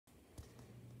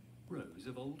views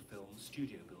of old film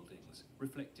studio buildings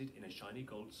reflected in a shiny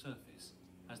gold surface.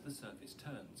 As the surface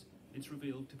turns, it's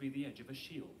revealed to be the edge of a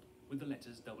shield with the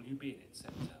letters WB in its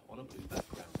centre on a blue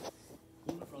background.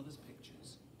 Warner Brothers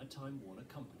Pictures, a Time Warner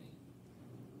company.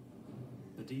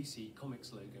 The DC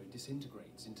Comics logo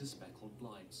disintegrates into speckled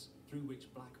lights, through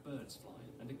which black birds fly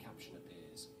and a caption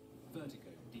appears. Vertigo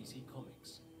DC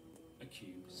Comics. A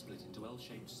cube split into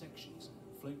L-shaped sections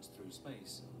floats through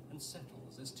space and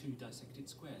settles as two dissected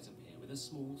squares appear with a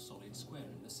small solid square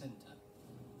in the centre.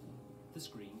 The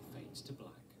screen fades to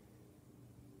black.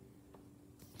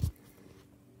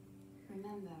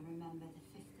 Remember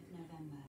the 5th of November.